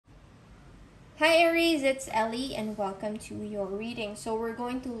Hi Aries, it's Ellie and welcome to your reading. So we're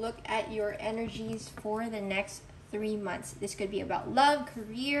going to look at your energies for the next 3 months. This could be about love,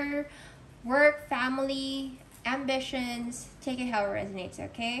 career, work, family, ambitions. Take it how it resonates,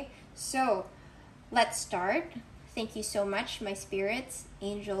 okay? So let's start. Thank you so much, my spirits,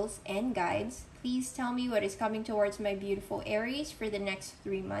 angels, and guides. Please tell me what is coming towards my beautiful Aries for the next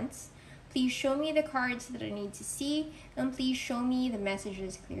 3 months. Please show me the cards that I need to see, and please show me the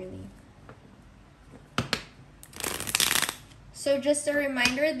messages clearly. So just a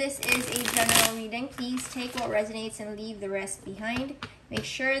reminder, this is a general reading. Please take what resonates and leave the rest behind. Make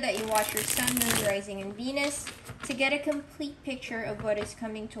sure that you watch your sun, moon, rising, and Venus to get a complete picture of what is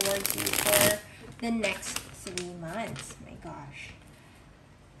coming towards you for the next 3 months. My gosh.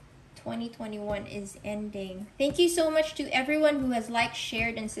 2021 is ending. Thank you so much to everyone who has liked,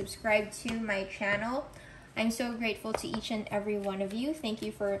 shared, and subscribed to my channel. I'm so grateful to each and every one of you. Thank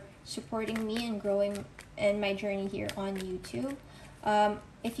you for supporting me and growing in my journey here on YouTube.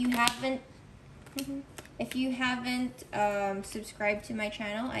 If you haven't subscribed to my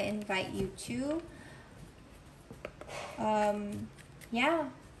channel, I invite you to. Yeah,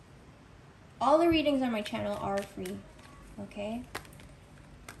 all the readings on my channel are free. Okay.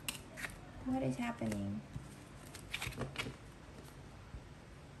 What is happening?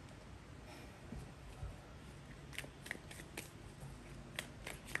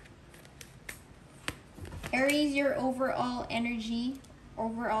 Aries, your overall energy,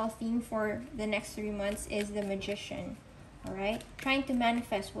 overall theme for the next 3 months is the Magician. Alright? Trying to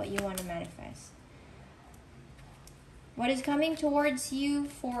manifest what you want to manifest. What is coming towards you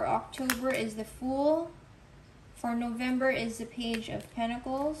for October is the Fool. For November is the Page of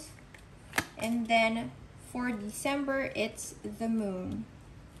Pentacles. And then for December, it's the Moon.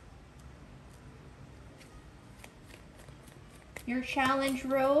 Your challenge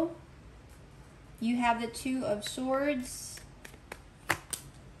row, you have the Two of Swords.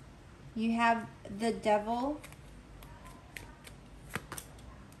 You have the Devil.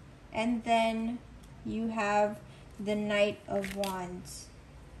 And then you have the Knight of Wands.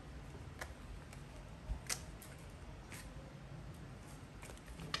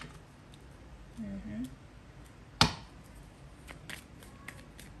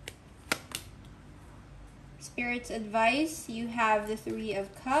 Spirit's advice, you have the Three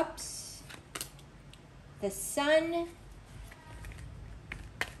of Cups, the Sun,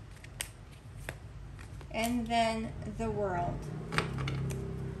 and then the World.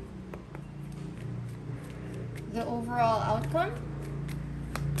 The overall outcome,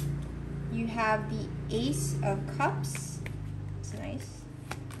 you have the Ace of Cups. It's nice.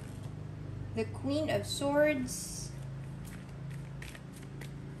 The Queen of Swords.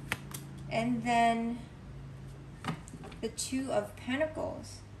 And then the Two of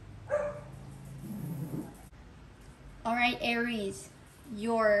Pentacles. Alright, Aries,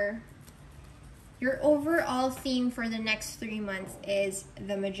 your overall theme for the next 3 months is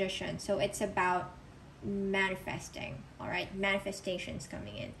the Magician. So it's about manifesting. Alright, manifestations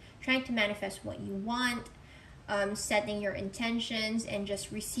coming in. Trying to manifest what you want, setting your intentions, and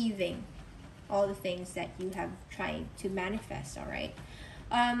just receiving all the things that you have tried to manifest. Alright.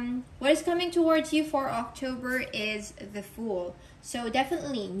 What is coming towards you for October is the Fool. So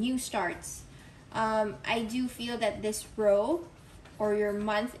definitely new starts. I do feel that this row or your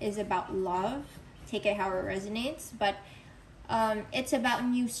month is about love. Take it how it resonates. But it's about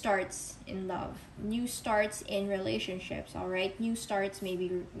new starts in love. New starts in relationships, alright? New starts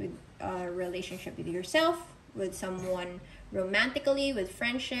maybe with a relationship with yourself, with someone romantically, with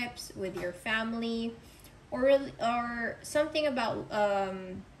friendships, with your family. Or something about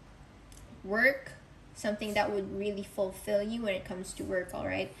work, something that would really fulfill you when it comes to work, all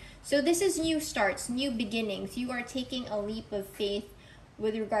right? So this is new starts, new beginnings. You are taking a leap of faith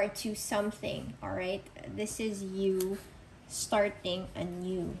with regard to something, all right? This is you starting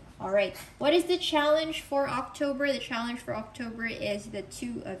anew, all right? What is the challenge for October? The challenge for October is the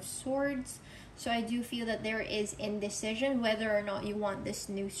Two of Swords. So I do feel that there is indecision whether or not you want this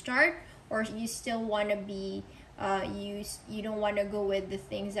new start, or you still want to be, you don't want to go with the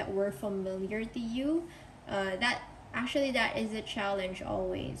things that were familiar to you. That is a challenge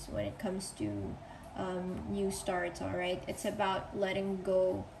always when it comes to new starts, all right? It's about letting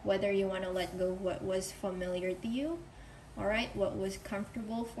go, whether you want to let go of what was familiar to you, all right? What was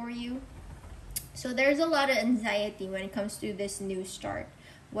comfortable for you. So there's a lot of anxiety when it comes to this new start,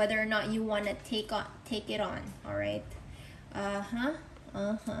 whether or not you want to take it on, all right?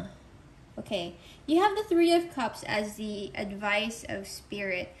 Okay, you have the Three of Cups as the advice of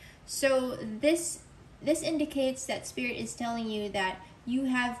Spirit. So this indicates that Spirit is telling you that you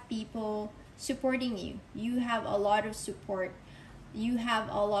have people supporting you. You have a lot of support. You have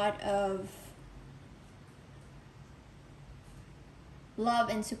a lot of love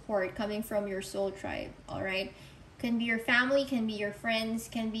and support coming from your soul tribe, all right? Can be your family, can be your friends,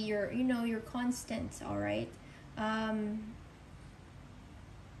 can be your, you know, your constants, all right?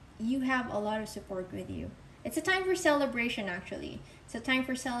 You have a lot of support with you. It's a time for celebration, actually. It's a time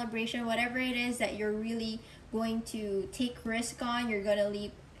for celebration. Whatever it is that you're really going to take risk on, you're going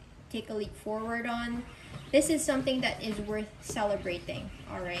to take a leap forward on. This is something that is worth celebrating,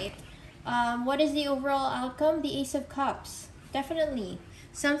 all right? What is the overall outcome? The Ace of Cups. Definitely.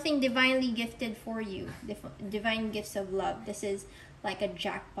 Something divinely gifted for you. Divine gifts of love. This is like a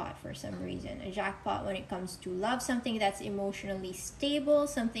jackpot for some reason. A jackpot when it comes to love. Something that's emotionally stable.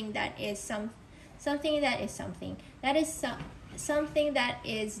 Something that is something that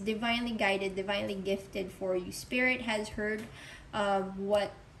is divinely guided, divinely gifted for you. Spirit has heard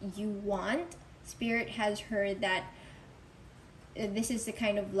what you want. Spirit has heard that this is the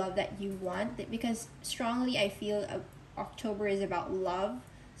kind of love that you want, because strongly I feel October is about love.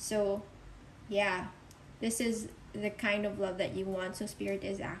 So yeah, this is the kind of love that you want. So Spirit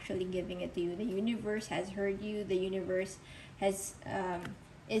is actually giving it to you. The universe has heard you. The universe has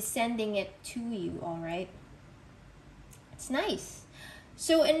is sending it to you, all right? It's nice.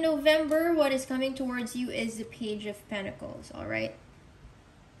 So in November, what is coming towards you is the Page of Pentacles, all right?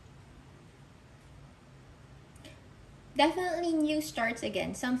 Definitely new starts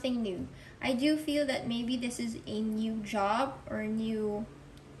again, something new. I do feel that maybe this is a new job or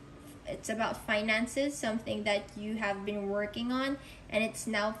it's about finances, something that you have been working on and it's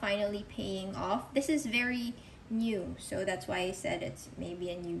now finally paying off. This is very new, so that's why I said it's maybe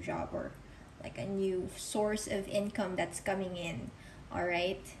a new job or like a new source of income that's coming in, all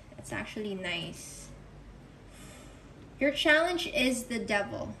right? It's actually nice. Your challenge is the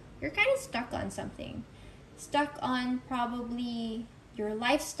Devil. You're kind of stuck on something. Stuck on probably your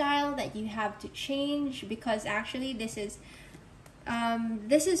lifestyle that you have to change, because actually this is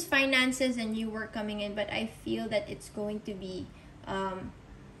finances and new work coming in, but I feel that it's going to be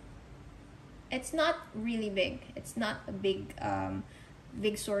it's not really big. It's not a big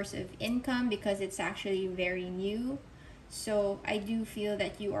source of income because it's actually very new. So I do feel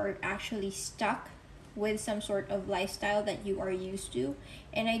that you are actually stuck with some sort of lifestyle that you are used to,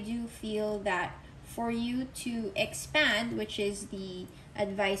 and I do feel that for you to expand, which is the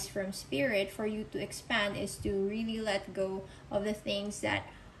advice from Spirit, for you to expand is to really let go of the things that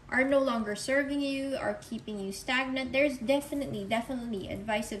are no longer serving you, are keeping you stagnant. There's definitely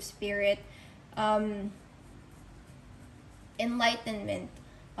advice of Spirit, enlightenment,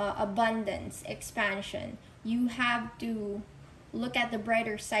 abundance, expansion. You have to look at the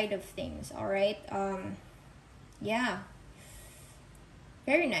brighter side of things, all right? Yeah,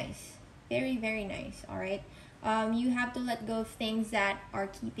 very nice. Very, very nice, all right? You have to let go of things that are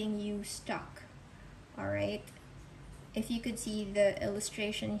keeping you stuck, all right? If you could see the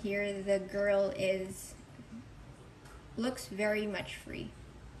illustration here, the girl looks very much free.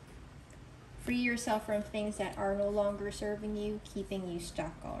 Free yourself from things that are no longer serving you, keeping you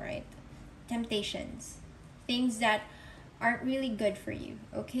stuck, all right? Temptations, things that aren't really good for you,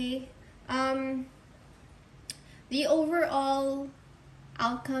 okay? The overall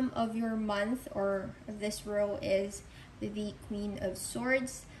outcome of your month or this row is the Queen of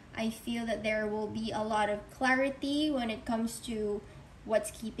Swords. I feel that there will be a lot of clarity when it comes to what's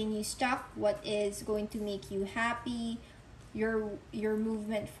keeping you stuck, what is going to make you happy, your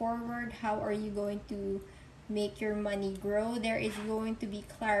movement forward, how are you going to make your money grow. There is going to be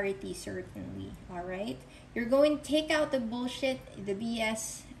clarity, certainly, all right? You're going to take out the bullshit, the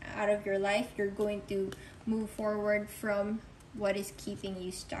BS out of your life. You're going to move forward from what is keeping you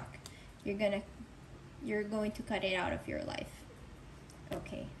stuck. You're going to cut it out of your life.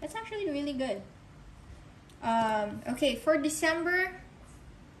 Okay, that's actually really good. Okay, for December,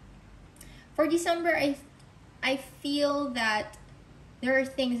 I feel that there are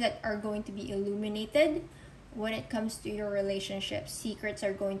things that are going to be illuminated when it comes to your relationship. Secrets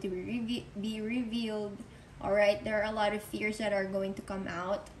are going to be revealed, all right? There are a lot of fears that are going to come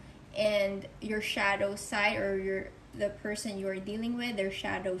out, and your shadow side, or the person you are dealing with, their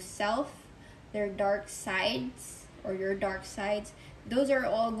shadow self, their dark sides, or your dark sides, those are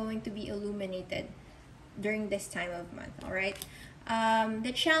all going to be illuminated during this time of month, all right?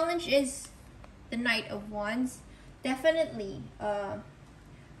 The challenge is the Knight of Wands. Definitely,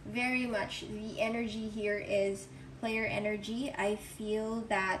 very much the energy here is player energy. I feel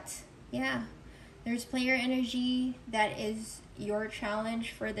that, yeah, there's player energy that is your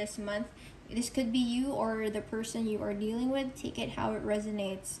challenge for this month. This could be you or the person you are dealing with. Take it how it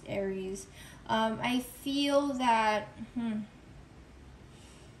resonates, Aries. I feel that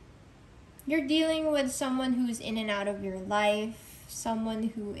you're dealing with someone who's in and out of your life, someone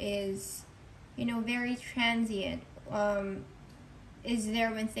who is, you know, very transient, is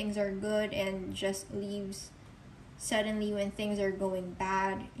there when things are good and just leaves suddenly when things are going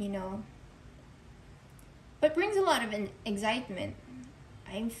bad, you know, but brings a lot of excitement.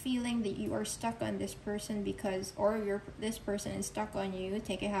 I'm feeling that you are stuck on this person because, or this person is stuck on you,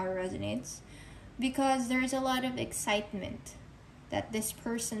 take it how it resonates, because there's a lot of excitement that this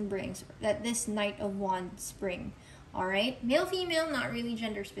person brings, that this Knight of Wands bring. All right, male, female, not really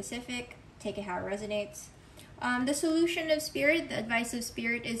gender specific, take it how it resonates. The solution of Spirit, the advice of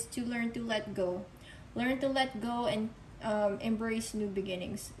Spirit is to learn to let go. Learn to let go and embrace new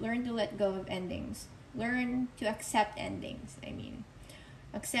beginnings. Learn to let go of endings. Learn to accept endings, I mean.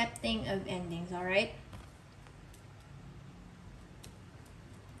 Accepting of endings, all right?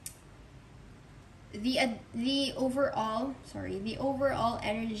 The overall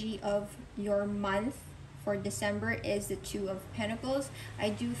energy of your month for December is the Two of Pentacles. I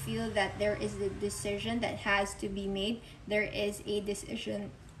do feel that there is a decision that has to be made. There is a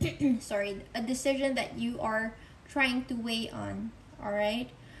decision, a decision that you are trying to weigh on, all right?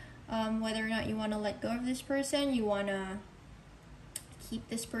 Whether or not you want to let go of this person, you want to keep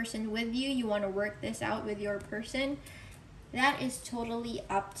this person with you, you want to work this out with your person, that is totally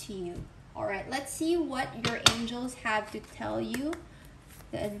up to you. All right, let's see what your angels have to tell you.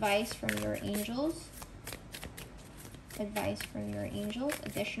 The advice from your angels. Advice from your angels.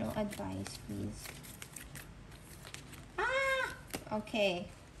 Additional advice, please. Okay.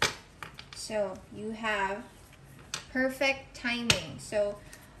 So you have perfect timing. So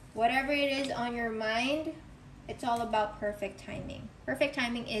whatever it is on your mind, it's all about perfect timing. Perfect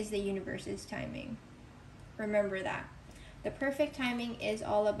timing is the universe's timing. Remember that. The perfect timing is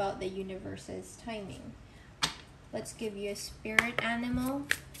all about the universe's timing. Let's give you a spirit animal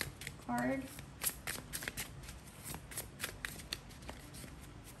card.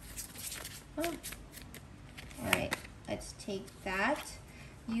 Oh. Alright, let's take that.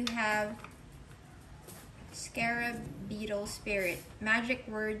 You have Scarab Beetle Spirit. Magic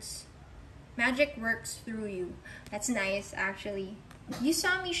works through you. That's nice, actually. You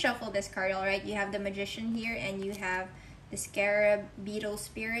saw me shuffle this card, alright? You have the Magician here and you have the Scarab Beetle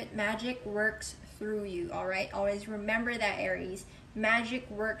Spirit. Magic works through you, alright? Always remember that, Aries. Magic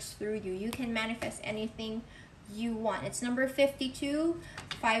works through you. You can manifest anything you want. It's number 52.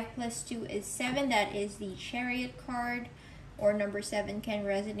 5 plus 2 is 7. That is the Chariot card. Or number 7 can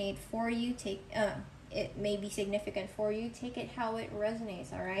resonate for you. It may be significant for you. Take it how it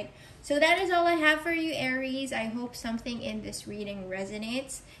resonates, all right? So that is all I have for you, Aries. I hope something in this reading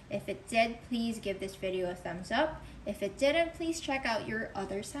resonates. If it did, please give this video a thumbs up. If it didn't, please check out your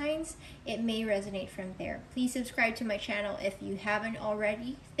other signs. It may resonate from there. Please subscribe to my channel if you haven't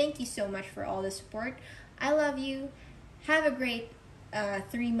already. Thank you so much for all the support. I love you. Have a great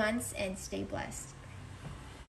 3 months and stay blessed.